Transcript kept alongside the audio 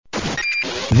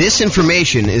This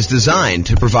information is designed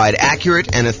to provide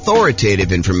accurate and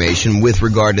authoritative information with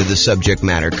regard to the subject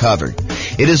matter covered.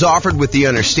 It is offered with the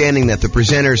understanding that the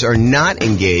presenters are not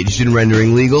engaged in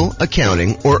rendering legal,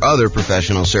 accounting, or other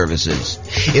professional services.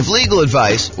 If legal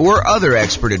advice or other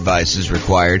expert advice is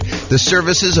required, the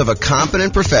services of a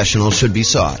competent professional should be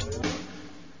sought.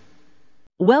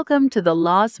 Welcome to the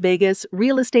Las Vegas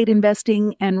Real Estate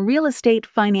Investing and Real Estate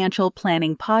Financial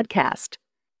Planning Podcast.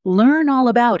 Learn all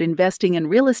about investing in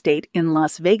real estate in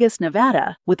Las Vegas,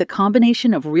 Nevada, with a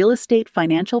combination of real estate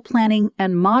financial planning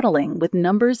and modeling with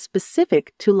numbers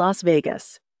specific to Las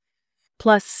Vegas.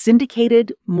 Plus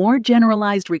syndicated, more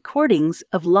generalized recordings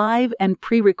of live and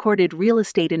pre-recorded real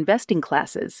estate investing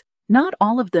classes, not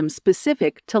all of them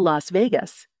specific to Las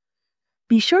Vegas.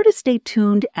 Be sure to stay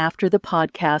tuned after the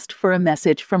podcast for a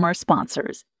message from our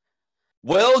sponsors.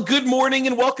 Well, good morning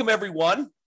and welcome, everyone.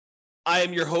 I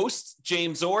am your host,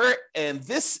 James Orr, and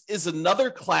this is another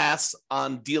class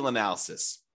on deal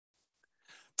analysis.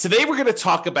 Today, we're going to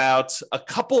talk about a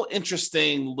couple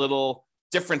interesting little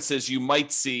differences you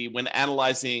might see when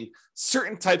analyzing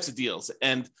certain types of deals.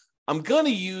 And I'm going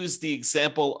to use the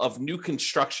example of new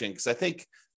construction because I think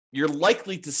you're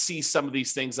likely to see some of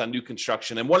these things on new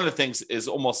construction. And one of the things is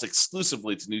almost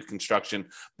exclusively to new construction,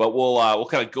 but we'll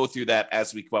kind of go through that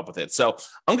as we come up with it. So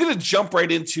I'm going to jump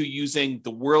right into using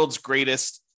the world's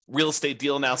greatest real estate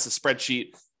deal analysis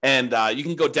spreadsheet. And you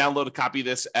can go download a copy of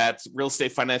this at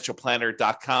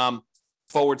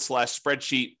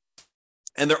realestatefinancialplanner.com/spreadsheet.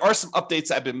 And there are some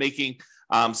updates I've been making.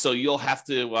 So you'll have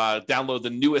to download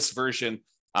the newest version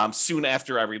soon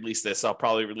after I release this. I'll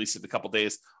probably release it in a couple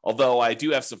days, although I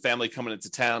do have some family coming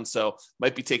into town, so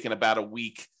might be taking about a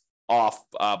week off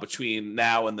between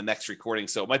now and the next recording.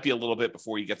 So it might be a little bit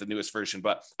before you get the newest version,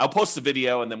 but I'll post the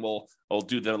video and then we'll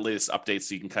do the latest updates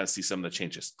so you can kind of see some of the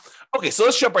changes. Okay, so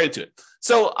let's jump right into it.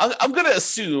 So I'm going to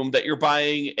assume that you're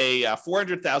buying a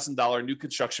 $400,000 new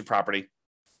construction property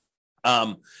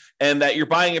and that you're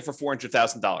buying it for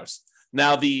 $400,000.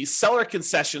 Now, the seller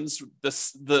concessions, the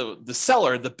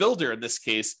seller, the builder in this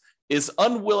case, is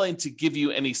unwilling to give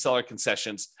you any seller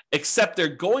concessions, except they're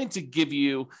going to give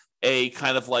you a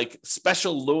kind of like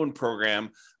special loan program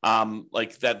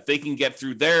like that they can get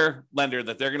through their lender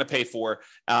that they're going to pay for.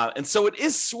 And so it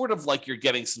is sort of like you're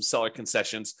getting some seller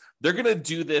concessions. They're going to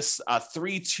do this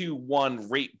 3-2-1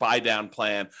 rate buy down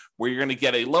plan where you're going to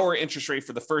get a lower interest rate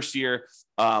for the first year,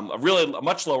 a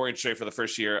much lower interest rate for the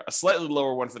first year, a slightly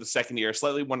lower one for the second year, a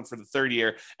slightly one for the third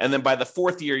year. And then by the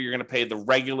fourth year, you're going to pay the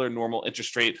regular normal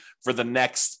interest rate for the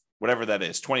next, whatever that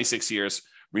is, 26 years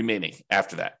remaining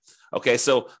after that. Okay,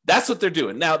 so that's what they're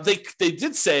doing. Now, they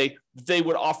did say they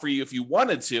would offer you, if you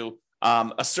wanted to,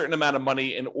 a certain amount of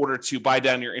money in order to buy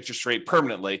down your interest rate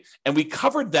permanently. And we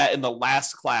covered that in the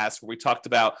last class where we talked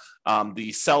about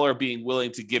the seller being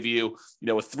willing to give you, a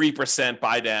 3%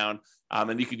 buy down,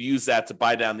 and you could use that to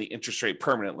buy down the interest rate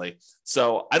permanently.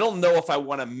 So I don't know if I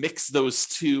want to mix those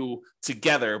two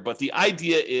together, but the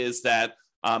idea is that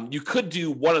you could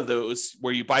do one of those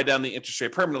where you buy down the interest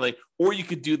rate permanently, or you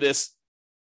could do this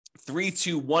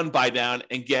 3-2-1 buy down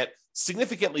and get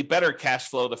significantly better cash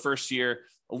flow the first year,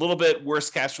 a little bit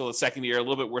worse cash flow the second year, a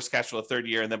little bit worse cash flow the third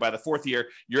year. And then by the fourth year,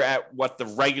 you're at what the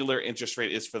regular interest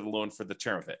rate is for the loan for the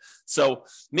term of it. So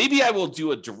maybe I will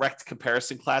do a direct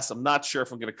comparison class. I'm not sure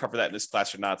if I'm going to cover that in this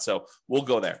class or not. So we'll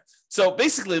go there. So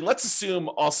basically, let's assume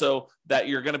also that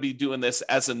you're going to be doing this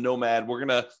as a nomad. We're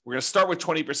going to start with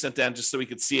 20% down just so we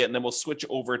can see it. And then we'll switch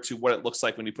over to what it looks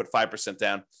like when you put 5%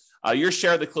 down. Your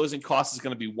share of the closing cost is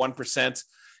going to be 1%.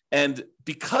 And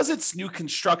because it's new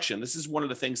construction, this is one of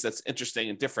the things that's interesting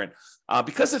and different.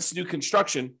 Because it's new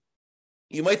construction,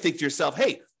 you might think to yourself,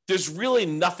 hey, there's really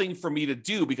nothing for me to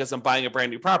do because I'm buying a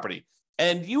brand new property.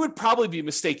 And you would probably be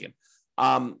mistaken.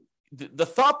 The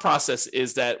thought process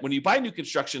is that when you buy new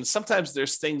construction, sometimes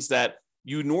there's things that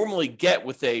you normally get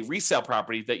with a resale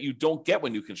property that you don't get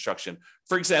with new construction.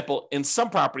 For example, in some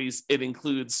properties, it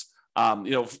includes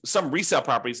some resale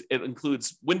properties, it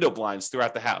includes window blinds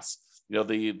throughout the house.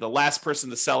 The last person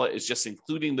to sell it is just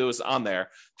including those on there.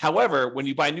 However, when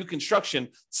you buy new construction,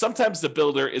 sometimes the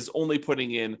builder is only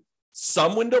putting in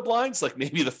some window blinds, like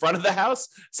maybe the front of the house.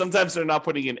 Sometimes they're not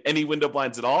putting in any window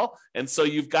blinds at all. And so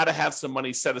you've got to have some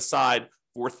money set aside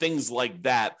for things like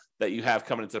that you have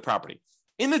coming into the property.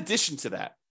 In addition to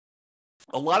that,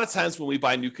 a lot of times when we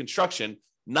buy new construction,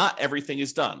 not everything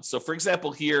is done. So for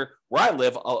example, here where I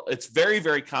live, it's very,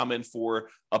 very common for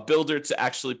a builder to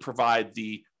actually provide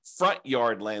the front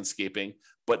yard landscaping,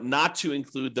 but not to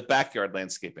include the backyard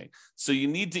landscaping. So you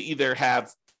need to either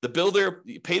have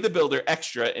pay the builder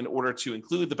extra in order to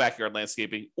include the backyard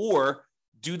landscaping, or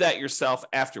do that yourself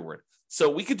afterward. So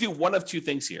we could do one of two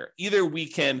things here. Either we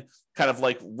can kind of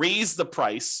like raise the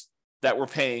price that we're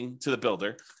paying to the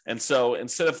builder. And so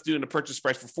instead of doing a purchase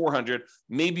price for $400,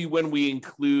 maybe when we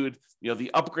include,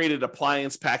 the upgraded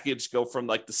appliance package, go from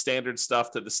like the standard stuff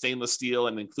to the stainless steel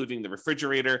and including the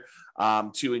refrigerator,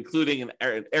 to including an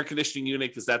air conditioning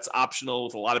unit, because that's optional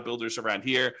with a lot of builders around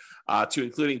here, to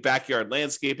including backyard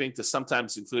landscaping, to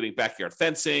sometimes including backyard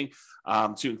fencing,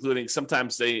 to including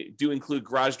sometimes they do include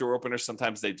garage door openers,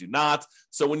 sometimes they do not.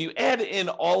 So when you add in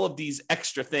all of these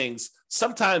extra things,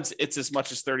 sometimes it's as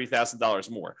much as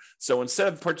 $30,000 more. So instead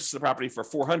of purchasing the property for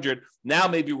 $400, now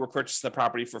maybe we're purchasing the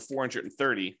property for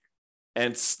 $430.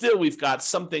 And still, we've got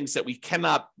some things that we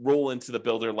cannot roll into the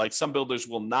builder. Like some builders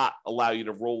will not allow you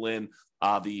to roll in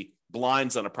the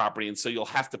blinds on a property. And so you'll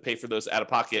have to pay for those out of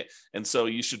pocket. And so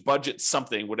you should budget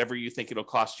something, whatever you think it'll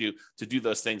cost you to do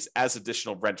those things as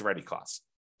additional rent-ready costs.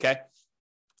 Okay.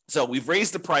 So we've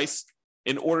raised the price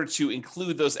in order to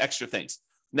include those extra things.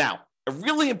 Now, a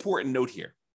really important note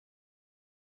here.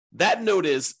 That note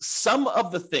is some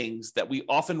of the things that we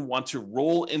often want to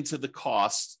roll into the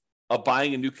cost of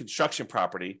buying a new construction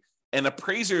property, an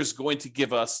appraiser is going to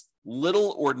give us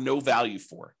little or no value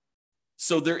for.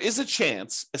 So there is a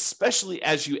chance, especially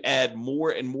as you add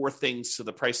more and more things to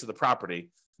the price of the property,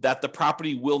 that the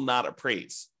property will not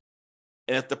appraise.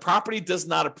 And if the property does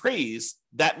not appraise,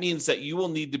 that means that you will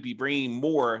need to be bringing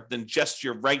more than just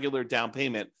your regular down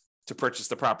payment to purchase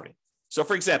the property. So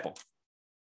for example,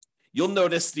 you'll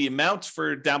notice the amount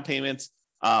for down payment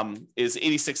is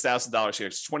 $86,000 here.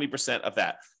 It's 20% of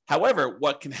that. However,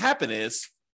 what can happen is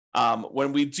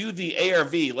when we do the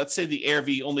ARV, let's say the ARV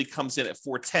only comes in at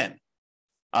 410.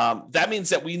 That means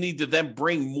that we need to then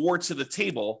bring more to the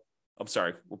table. I'm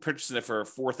sorry, we're purchasing it for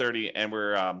 430 and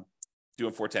we're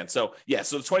doing 410. So yeah,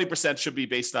 so the 20% should be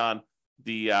based on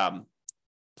the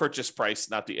purchase price,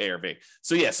 not the ARV.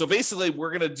 So yeah, so basically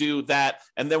we're going to do that,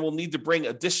 and then we'll need to bring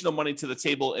additional money to the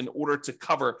table in order to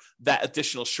cover that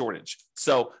additional shortage.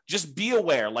 So just be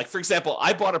aware, like for example,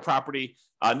 I bought a property,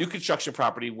 a new construction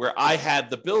property, where I had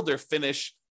the builder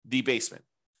finish the basement.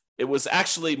 It was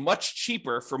actually much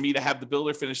cheaper for me to have the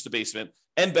builder finish the basement,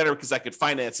 and better because I could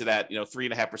finance it at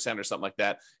 3.5% or something like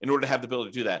that in order to have the builder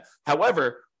do that.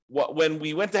 However, when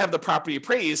we went to have the property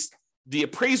appraised, the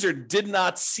appraiser did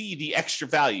not see the extra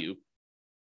value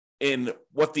in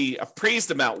what the appraised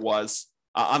amount was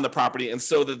on the property. And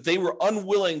so that they were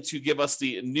unwilling to give us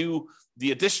the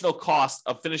additional cost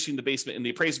of finishing the basement in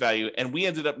the appraised value. And we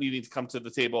ended up needing to come to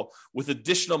the table with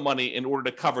additional money in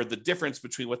order to cover the difference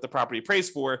between what the property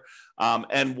appraised for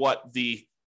and what the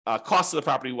cost of the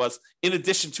property was, in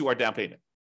addition to our down payment.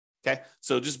 Okay.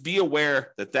 So just be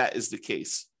aware that that is the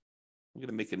case. I'm going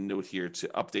to make a note here to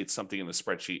update something in the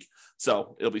spreadsheet,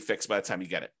 so it'll be fixed by the time you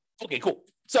get it. Okay, cool.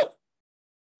 So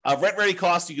rent ready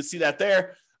cost, you can see that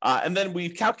there. And then we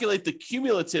calculate the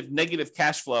cumulative negative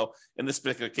cash flow in this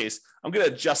particular case. I'm going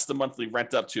to adjust the monthly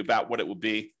rent up to about what it would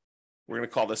be. We're going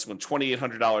to call this one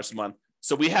 $2,800 a month.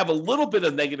 So we have a little bit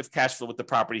of negative cash flow with the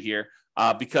property here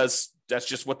because that's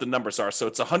just what the numbers are. So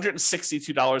it's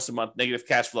 $162 a month negative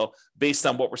cash flow based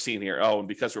on what we're seeing here. Oh, and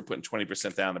because we're putting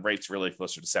 20% down, the rate's really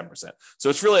closer to 7%. So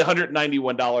it's really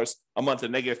 $191 a month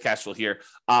of negative cash flow here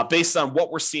based on what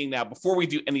we're seeing now before we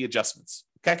do any adjustments.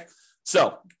 Okay.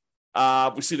 So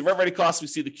we see the rent ready costs. We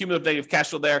see the cumulative negative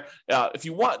cash flow there. If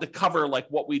you want to cover like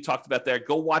what we talked about there,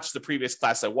 go watch the previous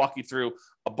class. I walk you through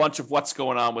a bunch of what's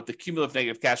going on with the cumulative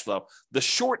negative cash flow. The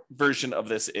short version of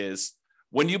this is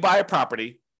when you buy a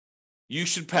property, you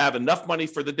should have enough money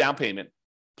for the down payment,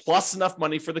 plus enough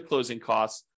money for the closing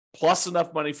costs, plus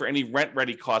enough money for any rent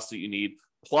ready costs that you need,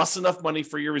 plus enough money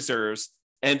for your reserves.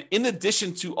 And in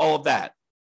addition to all of that,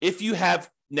 if you have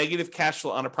negative cash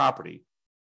flow on a property,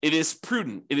 it is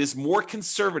prudent, it is more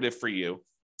conservative for you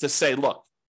to say, look,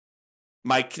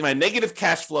 my negative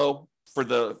cash flow for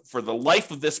the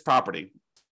life of this property,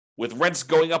 with rents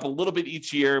going up a little bit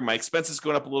each year, my expenses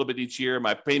going up a little bit each year,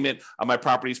 my payment on my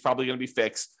property is probably going to be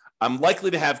fixed. I'm likely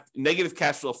to have negative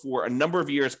cash flow for a number of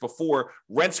years before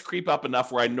rents creep up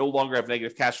enough where I no longer have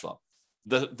negative cash flow.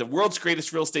 The world's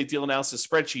greatest real estate deal analysis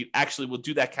spreadsheet actually will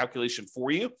do that calculation for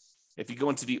you. If you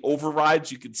go into the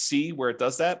overrides, you can see where it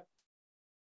does that.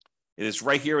 It is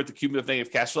right here with the cumulative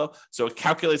negative cash flow. So it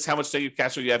calculates how much negative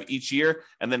cash flow you have each year,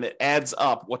 and then it adds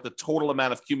up what the total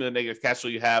amount of cumulative negative cash flow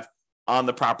you have on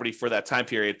the property for that time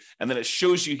period. And then it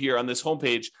shows you here on this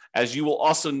homepage, as you will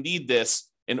also need this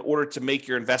in order to make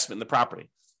your investment in the property.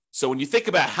 So when you think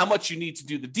about how much you need to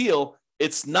do the deal,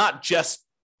 it's not just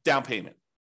down payment.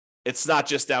 It's not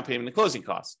just down payment and closing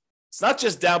costs. It's not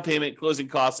just down payment, closing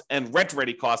costs, and rent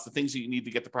ready costs, the things that you need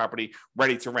to get the property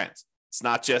ready to rent. It's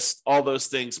not just all those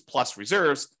things plus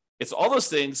reserves. It's all those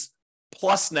things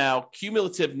plus now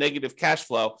cumulative negative cash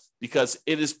flow, because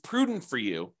it is prudent for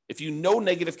you, if you know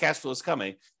negative cash flow is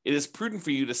coming, it is prudent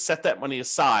for you to set that money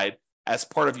aside as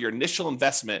part of your initial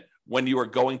investment when you are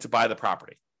going to buy the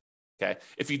property. Okay.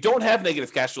 If you don't have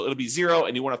negative cash flow, it'll be zero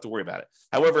and you won't have to worry about it.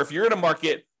 However, if you're in a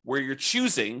market where you're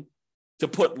choosing to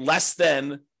put less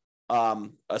than a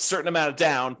certain amount of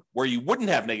down where you wouldn't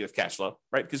have negative cash flow,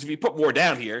 right? Because if you put more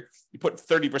down here, you put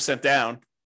 30% down,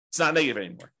 it's not negative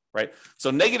anymore, right?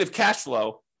 So negative cash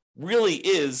flow really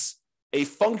is a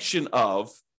function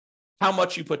of how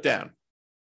much you put down.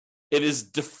 It is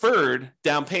deferred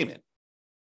down payment.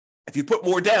 If you put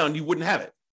more down, you wouldn't have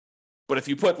it. But if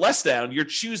you put less down, you're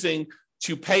choosing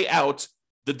to pay out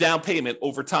the down payment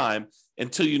over time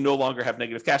until you no longer have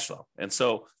negative cash flow. And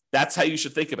so that's how you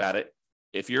should think about it.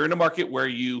 If you're in a market where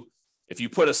if you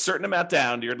put a certain amount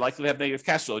down, you're likely to have negative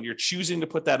cash flow, and you're choosing to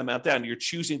put that amount down, you're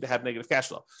choosing to have negative cash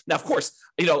flow. Now, of course,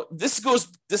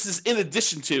 this is in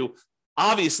addition to,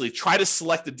 obviously, try to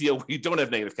select a deal where you don't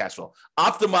have negative cash flow.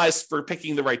 Optimize for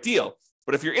picking the right deal.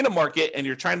 But if you're in a market and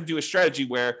you're trying to do a strategy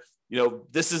where,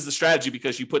 this is the strategy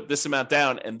because you put this amount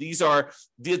down, and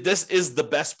this is the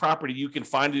best property you can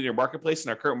find in your marketplace in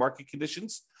our current market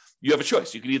conditions, you have a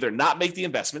choice. You can either not make the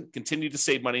investment, continue to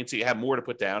save money until you have more to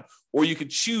put down, or you could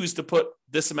choose to put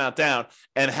this amount down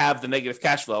and have the negative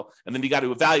cash flow. And then you got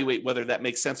to evaluate whether that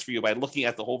makes sense for you by looking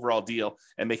at the overall deal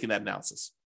and making that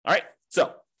analysis. All right.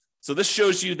 So this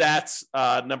shows you that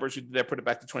numbers we did there, put it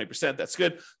back to 20%. That's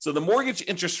good. So the mortgage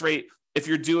interest rate, if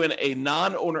you're doing a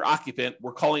non-owner occupant,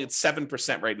 we're calling it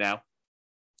 7% right now.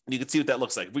 And you can see what that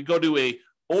looks like. If we go to a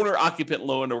owner occupant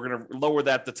loan, we're going to lower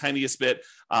that the tiniest bit,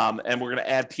 and we're going to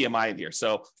add PMI in here.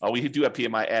 So we do have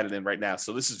PMI added in right now.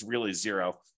 So this is really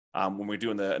zero when we're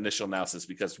doing the initial analysis,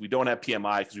 because we don't have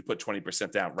PMI because we put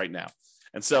 20% down right now.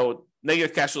 And so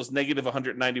negative cash flow is negative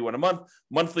 $191 a month.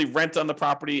 Monthly rent on the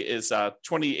property is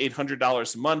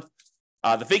 $2,800 a month.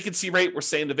 The vacancy rate, we're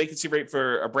saying the vacancy rate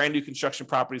for a brand new construction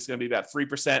property is going to be about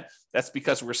 3%. That's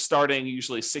because we're starting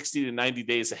usually 60 to 90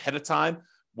 days ahead of time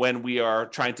when we are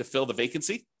trying to fill the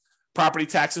vacancy. Property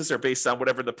taxes are based on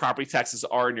whatever the property taxes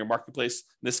are in your marketplace.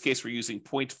 In this case, we're using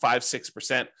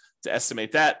 0.56% to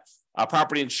estimate that.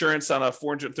 Property insurance on a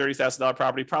 $430,000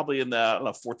 property, probably in the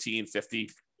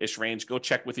 $1,450-ish range. Go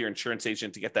check with your insurance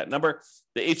agent to get that number.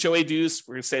 The HOA dues,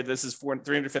 we're going to say this is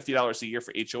 $350 a year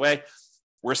for HOA.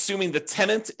 We're assuming the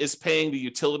tenant is paying the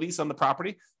utilities on the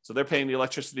property. So they're paying the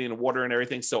electricity and water and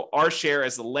everything. So our share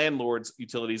as the landlord's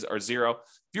utilities are zero.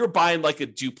 If you're buying like a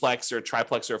duplex or a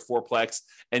triplex or a fourplex,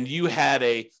 and you had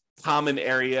a common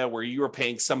area where you were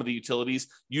paying some of the utilities,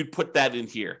 you'd put that in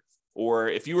here. Or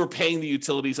if you were paying the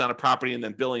utilities on a property and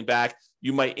then billing back,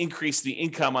 you might increase the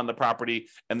income on the property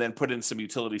and then put in some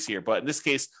utilities here. But in this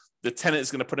case, the tenant is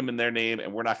going to put them in their name,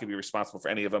 and we're not going to be responsible for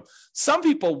any of them. Some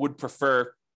people would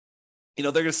prefer,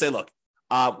 they're going to say, look,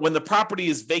 when the property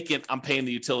is vacant, I'm paying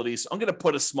the utilities. I'm going to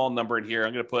put a small number in here.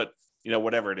 I'm going to put,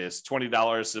 whatever it is,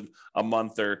 $20 a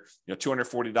month or,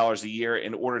 $240 a year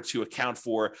in order to account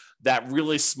for that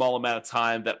really small amount of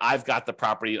time that I've got the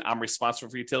property and I'm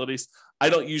responsible for utilities. I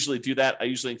don't usually do that. I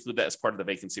usually include that as part of the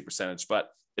vacancy percentage, but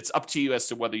it's up to you as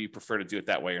to whether you prefer to do it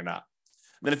that way or not.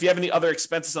 And then if you have any other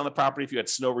expenses on the property, if you had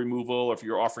snow removal, or if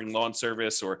you're offering lawn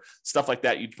service or stuff like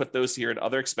that, you'd put those here in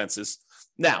other expenses.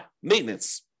 Now,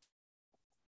 maintenance.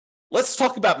 Let's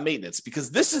talk about maintenance,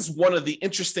 because this is one of the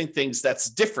interesting things that's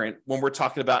different when we're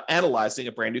talking about analyzing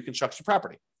a brand new construction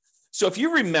property. So if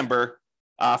you remember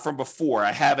from before,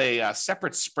 I have a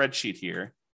separate spreadsheet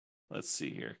here. Let's see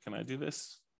here. Can I do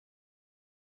this?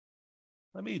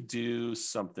 Let me do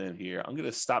something here. I'm going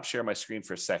to stop sharing my screen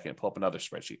for a second, pull up another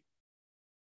spreadsheet.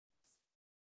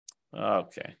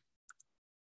 Okay.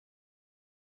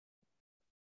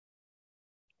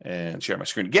 And share my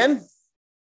screen again.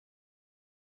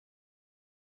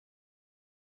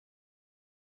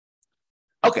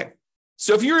 Okay.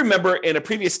 So if you remember in a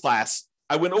previous class,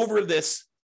 I went over this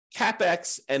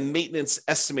CapEx and maintenance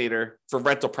estimator for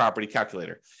rental property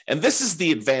calculator. And this is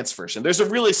the advanced version. There's a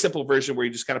really simple version where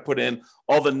you just kind of put in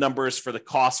all the numbers for the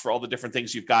costs for all the different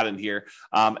things you've got in here.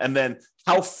 And then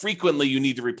how frequently you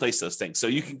need to replace those things. So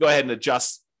you can go ahead and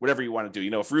adjust whatever you want to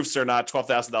do. If roofs are not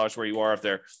 $12,000 where you are, if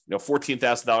they're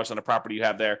 $14,000 on a property you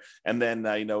have there, and then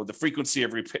the frequency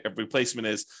of replacement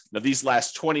is these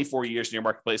last 24 years in your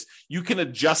marketplace, you can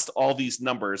adjust all these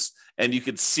numbers and you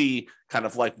can see kind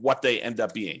of like what they end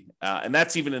up being, and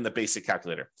that's even in the basic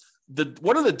calculator.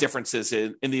 One of the differences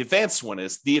in the advanced one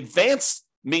is the advanced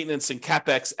maintenance and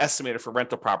CapEx estimator for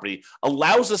rental property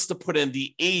allows us to put in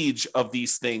the age of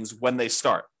these things when they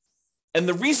start. And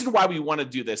the reason why we want to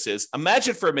do this is,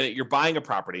 imagine for a minute you're buying a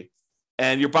property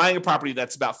and you're buying a property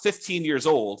that's about 15 years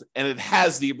old and it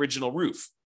has the original roof.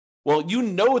 Well, you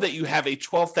know that you have a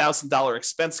 $12,000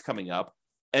 expense coming up,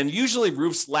 and usually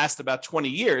roofs last about 20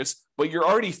 years, but you're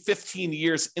already 15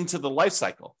 years into the life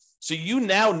cycle. So you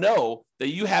now know that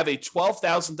you have a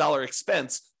 $12,000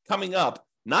 expense coming up,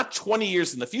 not 20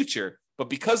 years in the future, but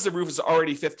because the roof is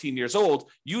already 15 years old,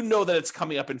 you know that it's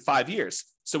coming up in 5 years.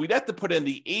 So we'd have to put in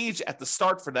the age at the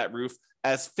start for that roof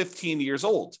as 15 years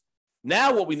old.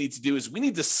 Now what we need to do is we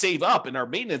need to save up in our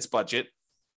maintenance budget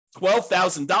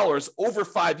 $12,000 over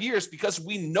 5 years because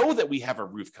we know that we have a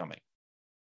roof coming,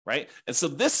 right? And so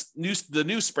the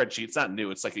new spreadsheet, it's not new,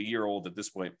 it's like a year old at this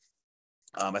point.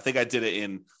 I think I did it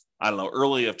in,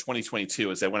 early of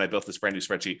 2022 is that when I built this brand new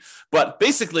spreadsheet. But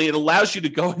basically, it allows you to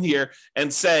go in here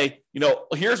and say,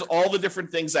 here's all the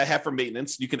different things I have for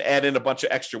maintenance. You can add in a bunch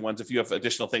of extra ones if you have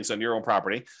additional things on your own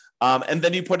property. And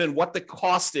then you put in what the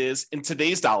cost is in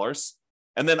today's dollars.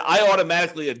 And then I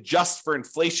automatically adjust for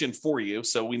inflation for you.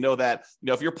 So we know that,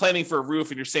 if you're planning for a roof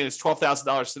and you're saying it's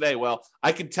 $12,000 today, well,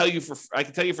 I can tell you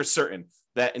for certain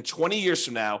that in 20 years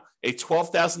from now, a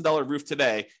 $12,000 roof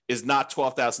today is not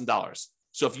 $12,000.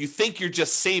 So if you think you're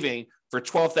just saving for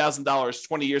 $12,000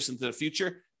 20 years into the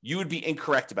future, you would be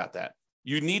incorrect about that.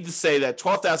 You need to say that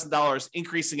 $12,000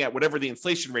 increasing at whatever the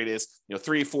inflation rate is,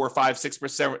 3, 4, 5,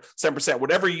 6%, 7%,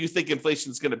 whatever you think inflation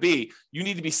is going to be, you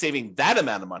need to be saving that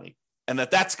amount of money and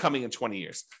that's coming in 20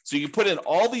 years. So you put in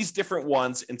all these different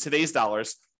ones in today's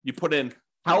dollars, you put in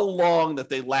how long that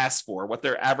they last for, what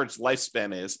their average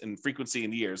lifespan is in frequency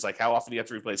in years, like how often you have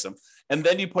to replace them. And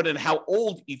then you put in how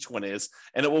old each one is,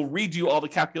 and it will redo all the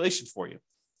calculations for you.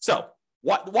 So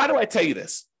why do I tell you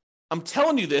this? I'm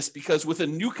telling you this because with a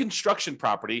new construction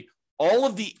property, all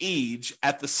of the age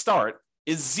at the start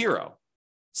is 0.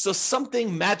 So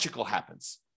something magical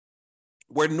happens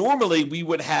where normally we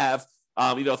would have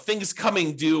things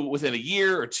coming due within a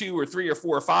year or 2 or 3 or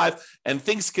 4 or 5, and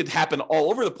things could happen all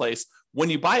over the place. When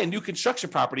you buy a new construction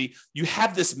property, you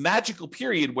have this magical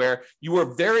period where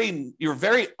you're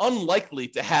very unlikely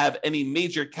to have any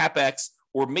major CapEx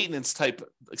or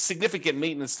significant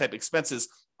maintenance type expenses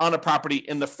on a property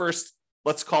in the first,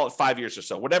 let's call it 5 years or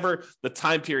so, whatever the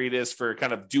time period is for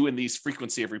kind of doing these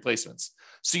frequency of replacements.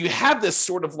 So you have this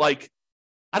sort of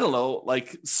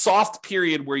soft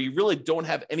period where you really don't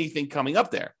have anything coming up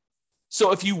there.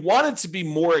 So if you wanted to be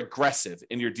more aggressive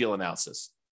in your deal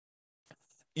analysis,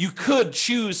 you could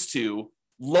choose to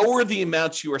lower the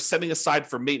amounts you are setting aside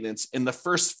for maintenance in the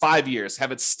first 5 years,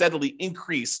 have it steadily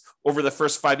increase over the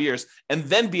first 5 years, and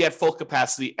then be at full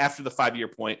capacity after the 5-year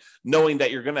point, knowing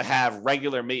that you're going to have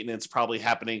regular maintenance probably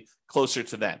happening closer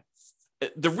to then.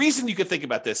 The reason you could think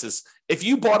about this is if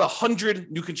you bought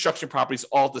 100 new construction properties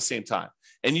all at the same time,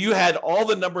 and you had all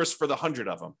the numbers for the 100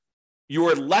 of them, you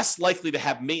are less likely to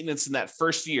have maintenance in that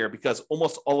first year because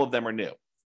almost all of them are new.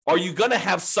 Are you going to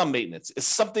have some maintenance? Is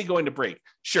something going to break?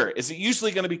 Sure. Is it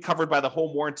usually going to be covered by the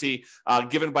home warranty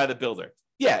given by the builder?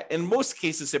 Yeah, in most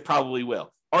cases, it probably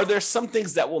will. Are there some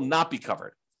things that will not be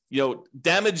covered?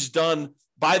 Damage done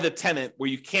by the tenant where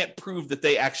you can't prove that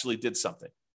they actually did something,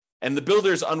 and the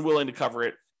builder is unwilling to cover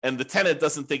it, and the tenant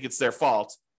doesn't think it's their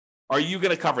fault. Are you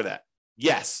going to cover that?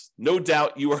 Yes, no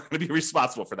doubt you are going to be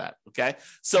responsible for that. Okay.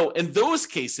 So in those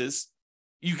cases,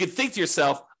 you could think to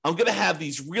yourself, I'm going to have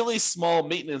these really small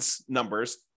maintenance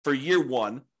numbers for year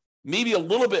 1, maybe a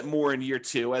little bit more in year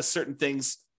 2 as certain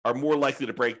things are more likely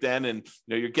to break then. And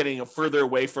you're getting further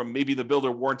away from maybe the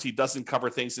builder warranty doesn't cover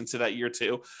things into that year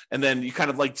 2. And then you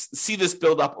kind of see this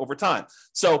build up over time.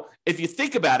 So if you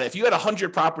think about it, if you had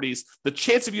 100 properties, the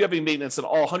chance of you having maintenance in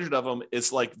all 100 of them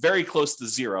is very close to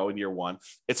 0 in year 1.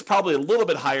 It's probably a little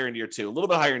bit higher in year 2, a little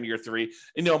bit higher in year 3.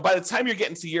 And by the time you're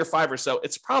getting to year 5 or so,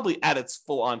 it's probably at its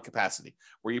full on capacity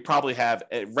where you probably have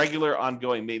a regular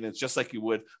ongoing maintenance, just like you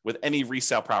would with any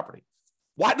resale property.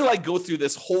 Why do I go through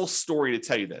this whole story to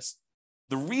tell you this?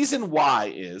 The reason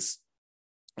why is,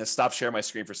 let's stop sharing my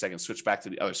screen for a second, switch back to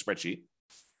the other spreadsheet.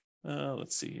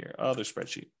 Let's see here, other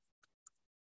spreadsheet.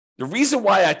 The reason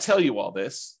why I tell you all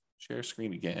this, share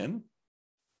screen again,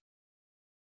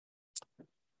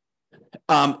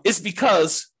 is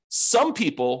because some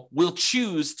people will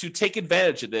choose to take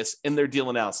advantage of this in their deal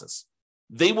analysis.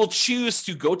 They will choose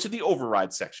to go to the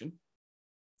override section.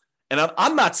 And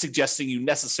I'm not suggesting you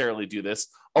necessarily do this,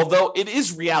 although it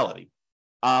is reality.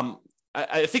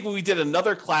 I think when we did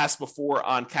another class before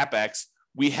on CapEx,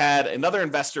 we had another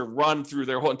investor run through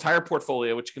their whole entire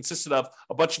portfolio, which consisted of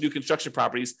a bunch of new construction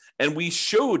properties. And we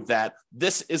showed that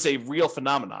this is a real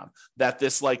phenomenon, that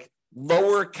this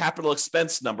lower capital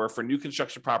expense number for new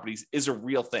construction properties is a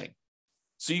real thing.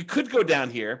 So you could go down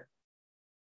here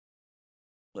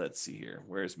let's see here.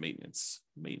 Where's maintenance?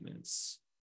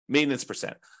 Maintenance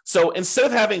percent. So instead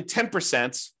of having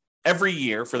 10% every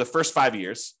year for the first 5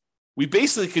 years, we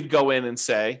basically could go in and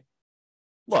say,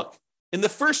 look, in the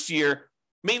first year,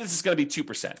 maintenance is going to be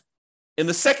 2%. In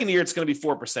the second year, it's going to be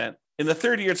 4%. In the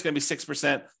third year, it's going to be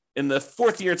 6%. In the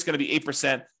fourth year, it's going to be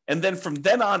 8%. And then from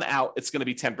then on out, it's going to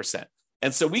be 10%.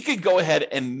 And so we could go ahead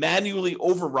and manually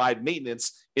override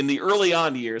maintenance in the early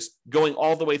on years going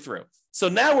all the way through. So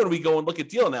now when we go and look at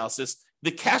deal analysis,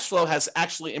 the cash flow has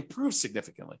actually improved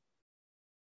significantly,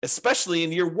 especially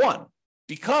in year one,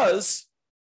 because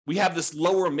we have this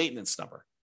lower maintenance number.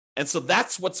 And so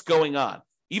that's what's going on.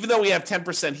 Even though we have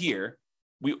 10% here,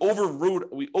 we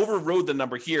overrode the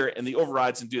number here in the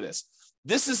overrides and do this.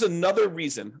 This is another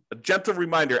reason, a gentle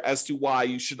reminder as to why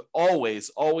you should always,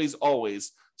 always,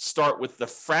 always start with the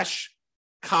fresh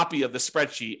copy of the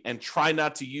spreadsheet and try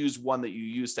not to use one that you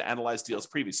used to analyze deals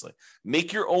previously.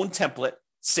 Make your own template,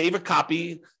 save a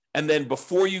copy, and then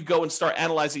before you go and start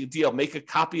analyzing a deal, make a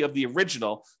copy of the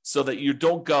original so that you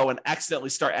don't go and accidentally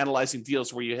start analyzing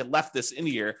deals where you had left this in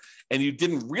here and you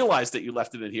didn't realize that you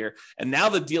left it in here. And now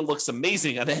the deal looks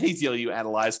amazing on any deal you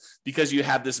analyze because you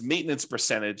have this maintenance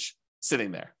percentage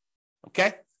sitting there.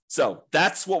 Okay? So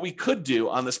that's what we could do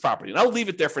on this property. And I'll leave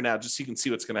it there for now just so you can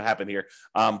see what's going to happen here.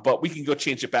 But we can go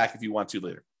change it back if you want to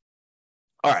later.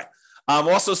 All right. I'm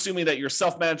also assuming that you're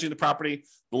self-managing the property.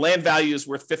 The land value is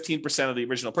worth 15% of the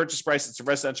original purchase price. It's a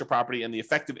residential property, and the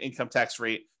effective income tax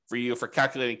rate for you for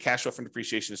calculating cash flow from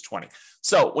depreciation is 20.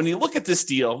 So when you look at this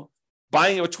deal,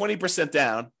 buying it with 20%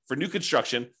 down for new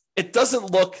construction, it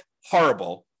doesn't look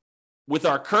horrible with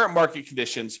our current market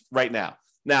conditions right now.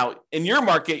 Now, in your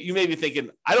market, you may be thinking,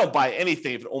 I don't buy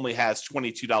anything if it only has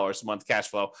 $22 a month cash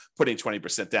flow, putting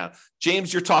 20% down.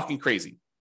 James, you're talking crazy.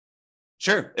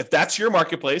 Sure, if that's your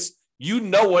marketplace, you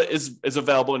know what is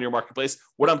available in your marketplace.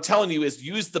 What I'm telling you is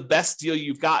use the best deal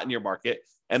you've got in your market,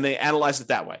 and they analyze it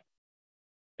that way.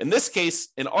 In this case,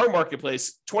 in our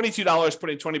marketplace, $22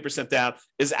 putting 20% down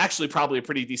is actually probably a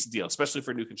pretty decent deal, especially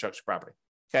for new construction property.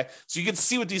 Okay, so you can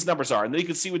see what these numbers are, and then you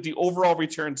can see what the overall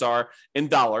returns are in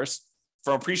dollars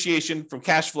from appreciation, from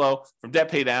cash flow, from debt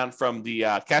pay down, from the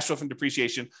cash flow from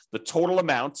depreciation, the total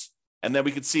amount. And then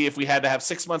we could see if we had to have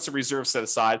 6 months of reserves set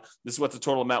aside, this is what the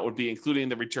total amount would be, including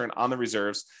the return on the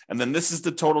reserves. And then this is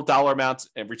the total dollar amount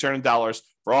and return in dollars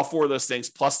for all four of those things,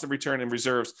 plus the return in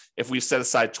reserves if we set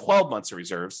aside 12 months of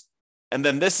reserves. And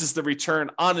then this is the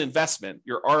return on investment,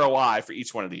 your ROI for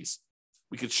each one of these.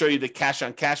 We could show you the cash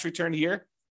on cash return here,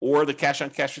 or the cash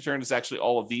on cash return is actually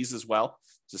all of these as well.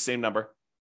 It's the same number.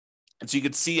 And so you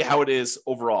can see how it is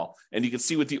overall. And you can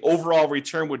see what the overall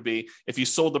return would be if you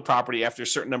sold the property after a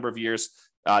certain number of years.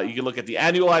 You can look at the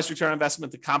annualized return on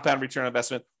investment, the compound return on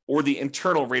investment, or the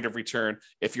internal rate of return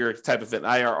if you're type of an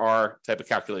IRR type of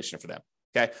calculation for them.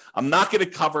 Okay. I'm not going to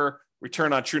cover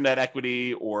return on true net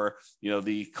equity or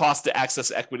the cost to access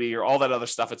equity or all that other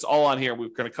stuff. It's all on here. We're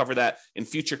going to cover that in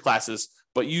future classes,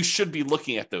 but you should be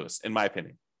looking at those, in my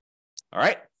opinion. All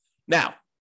right. Now,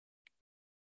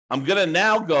 I'm going to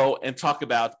now go and talk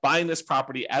about buying this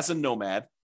property as a nomad,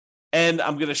 and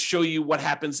I'm going to show you what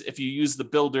happens if you use the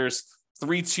builder's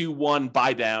 3-2-1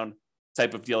 buy down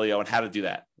type of dealio and how to do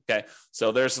that. Okay,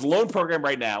 so there's a loan program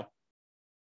right now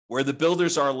where the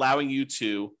builders are allowing you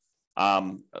to,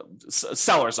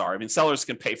 sellers are. I mean, sellers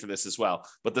can pay for this as well,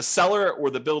 but the seller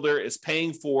or the builder is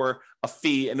paying for a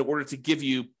fee in order to give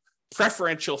you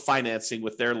preferential financing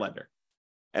with their lender.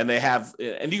 And they have,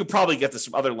 and you can probably get this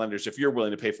from other lenders if you're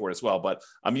willing to pay for it as well. But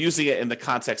I'm using it in the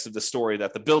context of the story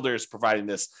that the builder is providing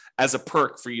this as a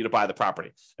perk for you to buy the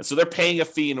property. And so they're paying a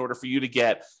fee in order for you to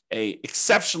get a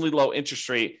exceptionally low interest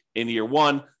rate in year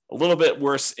one, a little bit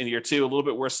worse in year two, a little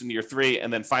bit worse in year three,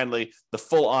 and then finally the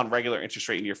full on regular interest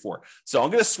rate in year four. So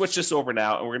I'm going to switch this over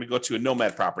now, and we're going to go to a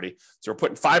nomad property. So we're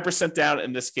putting 5% down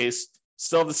in this case,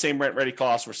 still have the same rent ready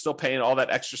costs. We're still paying all that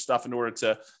extra stuff in order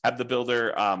to have the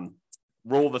builder,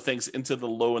 roll the things into the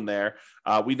loan there.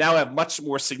 We now have much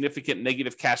more significant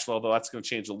negative cash flow, though that's going to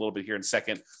change a little bit here in a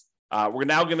second. We're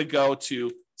now going to go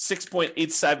to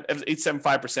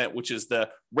 6.875%, which is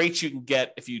the rate you can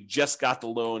get if you just got the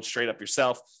loan straight up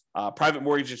yourself. Private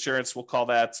mortgage insurance, we'll call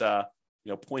that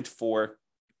 0.4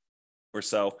 or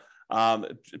so.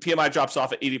 PMI drops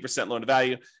off at 80% loan to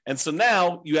value. And so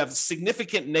now you have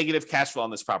significant negative cash flow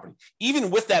on this property, even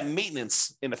with that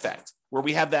maintenance in effect, where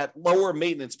we have that lower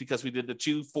maintenance because we did the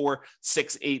 2, 4,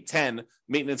 6, 8, 10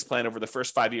 maintenance plan over the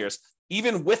first 5 years.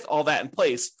 Even with all that in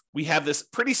place, we have this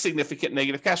pretty significant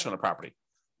negative cash flow on the property.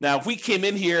 Now, if we came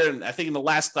in here, and I think in the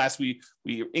last class, we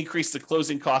increased the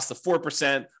closing cost to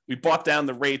 4%. We brought down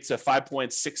the rate to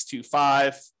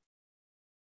 5.625.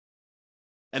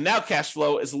 And now cash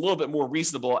flow is a little bit more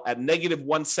reasonable at negative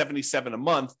 177 a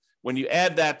month. When you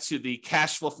add that to the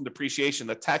cash flow from depreciation,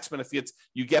 the tax benefits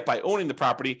you get by owning the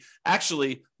property,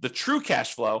 actually the true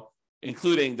cash flow,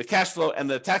 including the cash flow and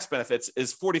the tax benefits,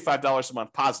 is $45 a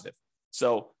month positive.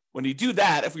 So when you do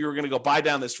that, if we were going to go buy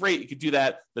down this rate, you could do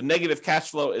that. The negative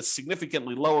cash flow is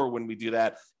significantly lower when we do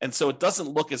that. And so it doesn't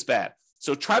look as bad.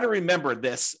 So try to remember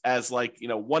this as like,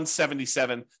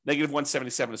 177, negative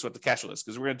 177 is what the cash flow is,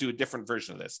 because we're going to do a different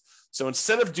version of this. So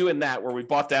instead of doing that, where we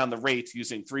bought down the rate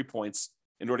using 3 points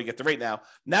in order to get the rate now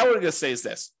what we're going to say is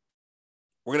this.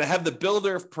 We're going to have the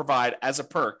builder provide as a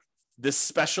perk this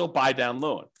special buy down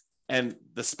loan. And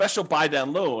the special buy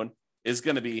down loan is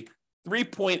going to be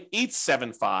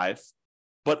 3.875,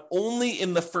 but only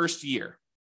in the first year.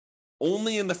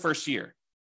 Only in the first year.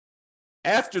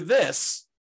 After this,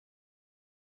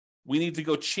 we need to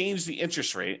go change the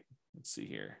interest rate. Let's see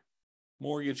here.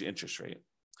 Mortgage interest rate.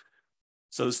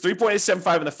 So it's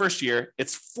 3.875 in the first year.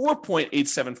 It's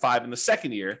 4.875 in the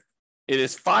second year. It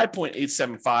is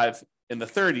 5.875 in the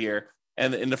third year.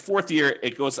 And in the fourth year,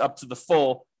 it goes up to the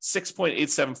full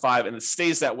 6.875, and it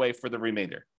stays that way for the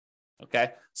remainder.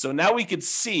 Okay. So now we could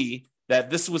see that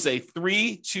this was a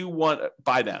 3-2-1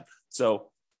 buy down. So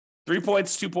 3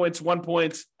 points, 2 points, 1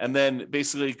 point, and then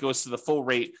basically it goes to the full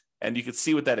rate. And you can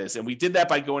see what that is. And we did that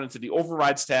by going into the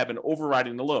overrides tab and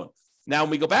overriding the loan. Now, when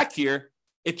we go back here,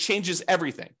 it changes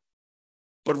everything.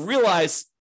 But realize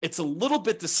it's a little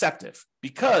bit deceptive,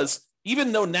 because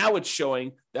even though now it's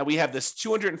showing that we have this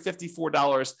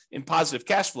 $254 in positive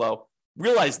cash flow,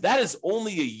 realize that is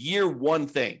only a year one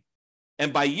thing.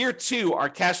 And by year two, our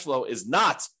cash flow is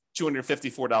not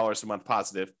 $254 a month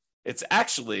positive. It's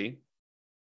actually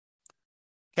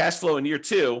cash flow in year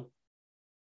two,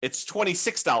 it's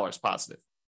 $26 positive,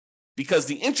 because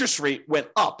the interest rate went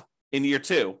up in year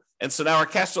two. And so now our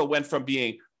cash flow went from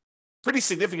being pretty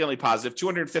significantly positive,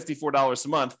 $254 a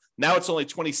month. Now it's only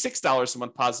 $26 a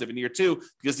month positive in year two,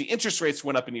 because the interest rates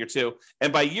went up in year two.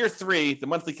 And by year three, the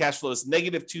monthly cash flow is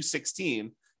negative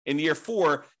 $216. In year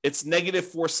four, it's negative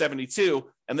 $472.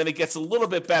 And then it gets a little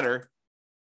bit better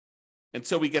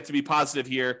until we get to be positive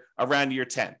here around year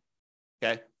 10.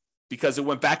 Okay. Because it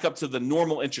went back up to the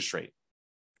normal interest rate.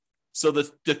 So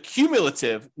the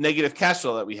cumulative negative cash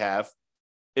flow that we have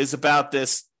is about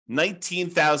this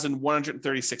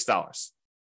 $19,136.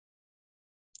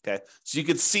 Okay. So you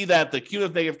can see that the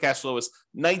cumulative negative cash flow is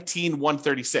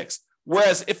 $19,136.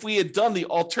 Whereas if we had done the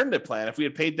alternative plan, if we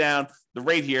had paid down the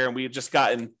rate here and we had just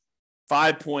gotten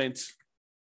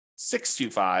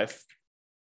 5.625,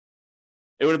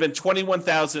 it would have been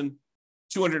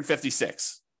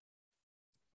 $21,256.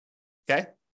 Okay.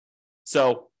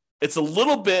 So it's a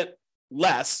little bit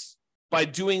less by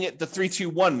doing it the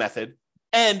 3-2-1 method.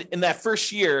 And in that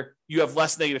first year, you have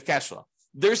less negative cash flow.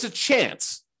 There's a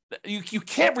chance, you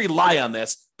can't rely on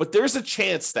this, but there's a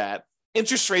chance that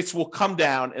interest rates will come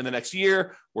down in the next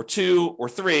year or two or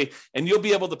three, and you'll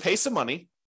be able to pay some money.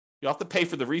 You'll have to pay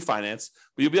for the refinance,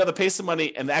 but you'll be able to pay some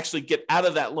money and actually get out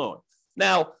of that loan.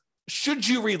 Now, should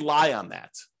you rely on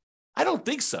that? I don't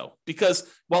think so, because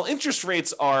while interest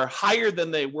rates are higher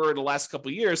than they were the last couple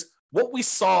of years, what we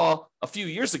saw a few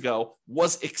years ago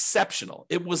was exceptional.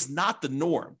 It was not the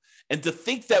norm. And to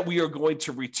think that we are going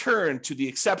to return to the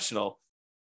exceptional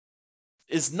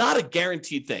is not a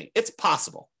guaranteed thing. It's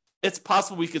possible. It's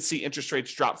possible we could see interest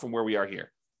rates drop from where we are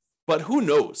here. But who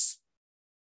knows?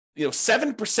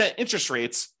 7% interest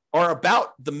rates are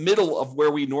about the middle of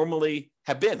where we normally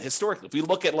have been historically. If we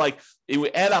look at if we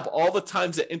add up all the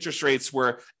times that interest rates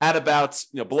were at about,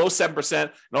 below 7%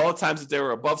 and all the times that they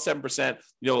were above 7%,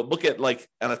 look at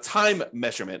on a time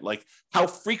measurement, how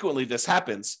frequently this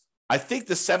happens. I think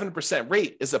the 7%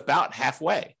 rate is about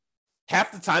halfway.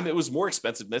 Half the time it was more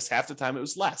expensive than this, half the time it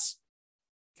was less.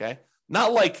 Okay.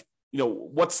 Not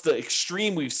what's the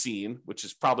extreme we've seen, which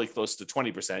is probably close to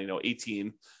 20%,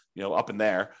 18, up in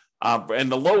there.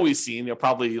 And the low we've seen,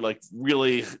 probably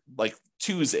really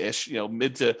twos-ish,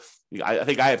 mid to, I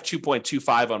think I have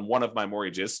 2.25 on one of my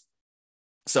mortgages.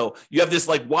 So you have this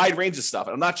wide range of stuff.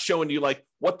 And I'm not showing you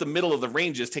what the middle of the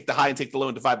range is, take the high and take the low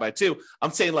and divide by two.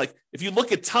 I'm saying if you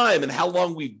look at time and how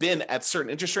long we've been at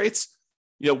certain interest rates,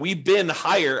 we've been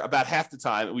higher about half the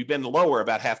time and we've been lower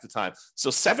about half the time. So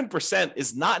 7%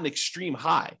 is not an extreme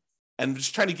high. And I'm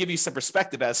just trying to give you some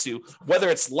perspective as to whether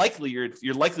it's likely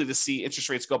you're likely to see interest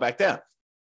rates go back down.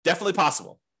 Definitely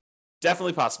possible.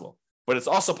 Definitely possible. But it's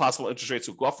also possible interest rates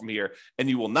will go up from here and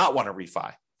you will not want to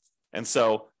refi. And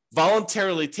so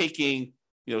voluntarily taking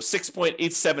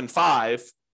 6.875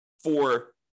 for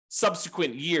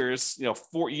subsequent years,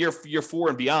 for year 4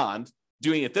 and beyond,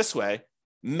 doing it this way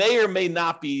may or may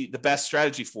not be the best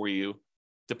strategy for you,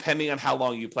 depending on how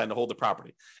long you plan to hold the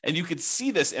property. And you can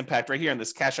see this impact right here in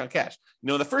this cash on cash.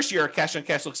 In the first year, cash on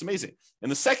cash looks amazing. In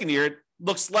the second year, it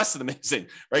looks less than amazing,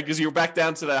 right? Because you're back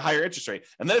down to the higher interest rate.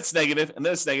 And then it's negative, and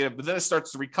then it's negative, but then it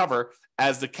starts to recover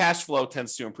as the cash flow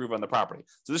tends to improve on the property.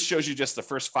 So this shows you just the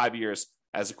first 5 years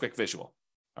as a quick visual.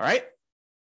 All right.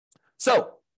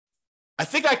 So I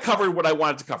think I covered what I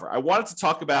wanted to cover. I wanted to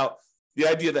talk about the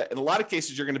idea that in a lot of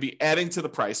cases, you're going to be adding to the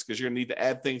price because you're going to need to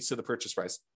add things to the purchase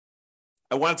price.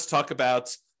 I wanted to talk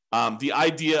about the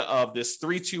idea of this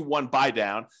 3-2-1 buy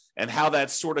down and how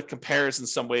that sort of compares in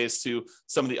some ways to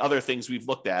some of the other things we've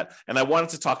looked at. And I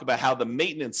wanted to talk about how the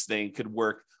maintenance thing could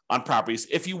work on properties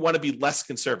if you want to be less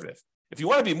conservative. If you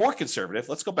want to be more conservative,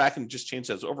 let's go back and just change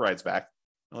those overrides back.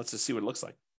 And let's just see what it looks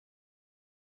like.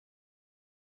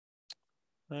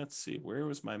 Let's see, where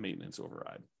was my maintenance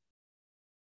override?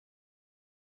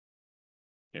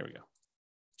 Here we go.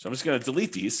 So I'm just going to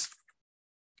delete these.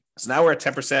 So now we're at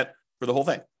 10% for the whole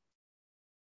thing.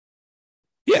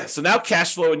 Yeah, so now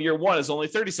cash flow in year one is only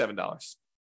 $37.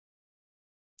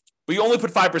 But you only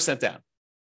put 5% down.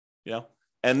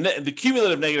 And the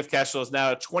cumulative negative cash flow is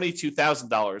now at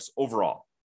 $22,000 overall,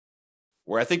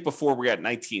 where I think before we were at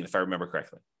 19, if I remember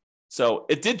correctly. So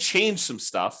it did change some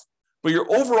stuff, but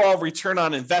your overall return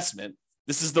on investment,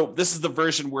 this is the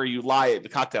version where you lie at the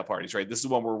cocktail parties, right? This is the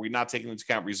one where we're not taking into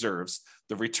account reserves.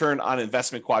 The return on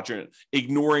investment quadrant,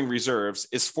 ignoring reserves,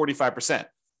 is 45%.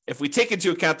 If we take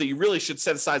into account that you really should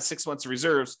set aside 6 months of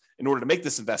reserves in order to make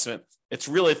this investment, it's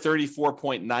really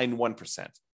 34.91%.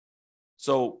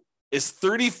 So is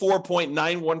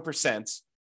 34.91%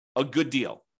 a good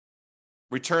deal?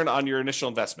 Return on your initial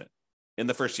investment in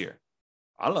the first year?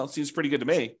 I don't know. It seems pretty good to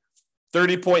me.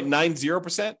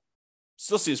 30.90%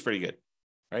 still seems pretty good,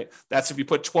 right? That's if you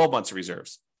put 12 months of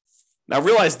reserves. Now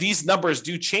realize these numbers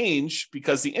do change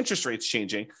because the interest rate's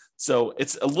changing. So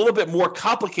it's a little bit more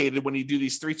complicated when you do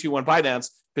these 3-2-1 buy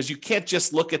downs because you can't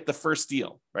just look at the first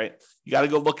deal, right? You got to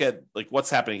go look at like what's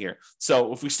happening here.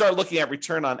 So if we start looking at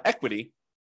return on equity,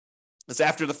 it's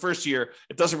after the first year,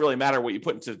 it doesn't really matter what you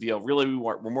put into the deal. Really,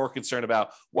 we're more concerned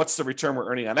about what's the return we're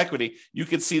earning on equity. You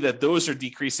can see that those are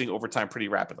decreasing over time pretty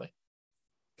rapidly,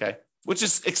 okay? Which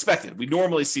is expected. We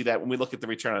normally see that when we look at the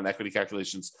return on equity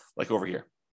calculations like over here,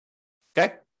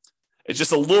 okay? It's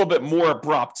just a little bit more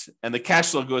abrupt, and the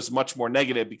cash flow goes much more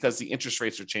negative because the interest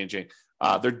rates are changing.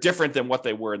 They're different than what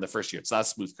they were in the first year. It's not a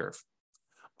smooth curve.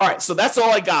 All right, so that's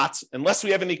all I got. Unless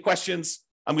we have any questions,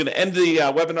 I'm going to end the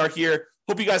webinar here.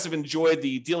 Hope you guys have enjoyed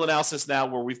the deal analysis now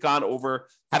where we've gone over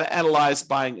how to analyze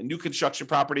buying a new construction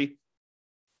property.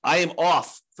 I am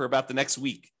off for about the next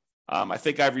week. I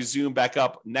think I resume back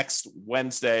up next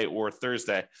Wednesday or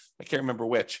Thursday. I can't remember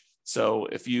which. So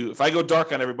if I go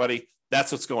dark on everybody,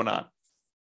 that's what's going on.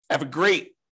 Have a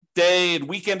great day and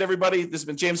weekend, everybody. This has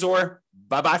been James Orr.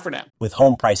 Bye-bye for now. With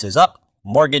home prices up,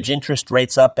 mortgage interest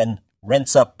rates up, and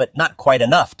rents up, but not quite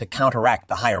enough to counteract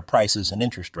the higher prices and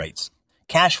interest rates,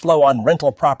 cash flow on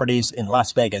rental properties in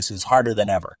Las Vegas is harder than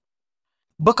ever.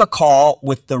 Book a call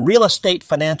with the Real Estate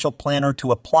Financial Planner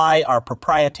to apply our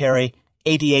proprietary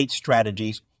 88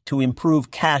 strategies to improve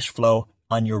cash flow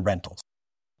on your rentals.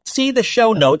 See the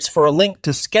show notes for a link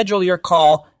to schedule your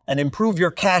call and improve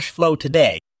your cash flow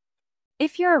today.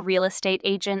 If you're a real estate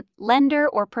agent, lender,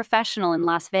 or professional in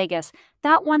Las Vegas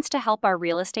that wants to help our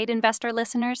real estate investor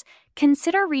listeners,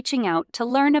 consider reaching out to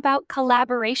learn about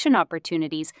collaboration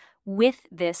opportunities with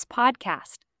this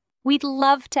podcast. We'd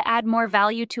love to add more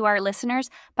value to our listeners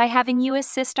by having you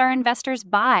assist our investors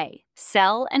buy,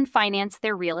 sell, and finance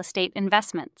their real estate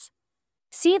investments.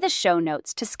 See the show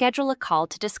notes to schedule a call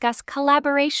to discuss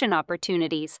collaboration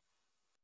opportunities.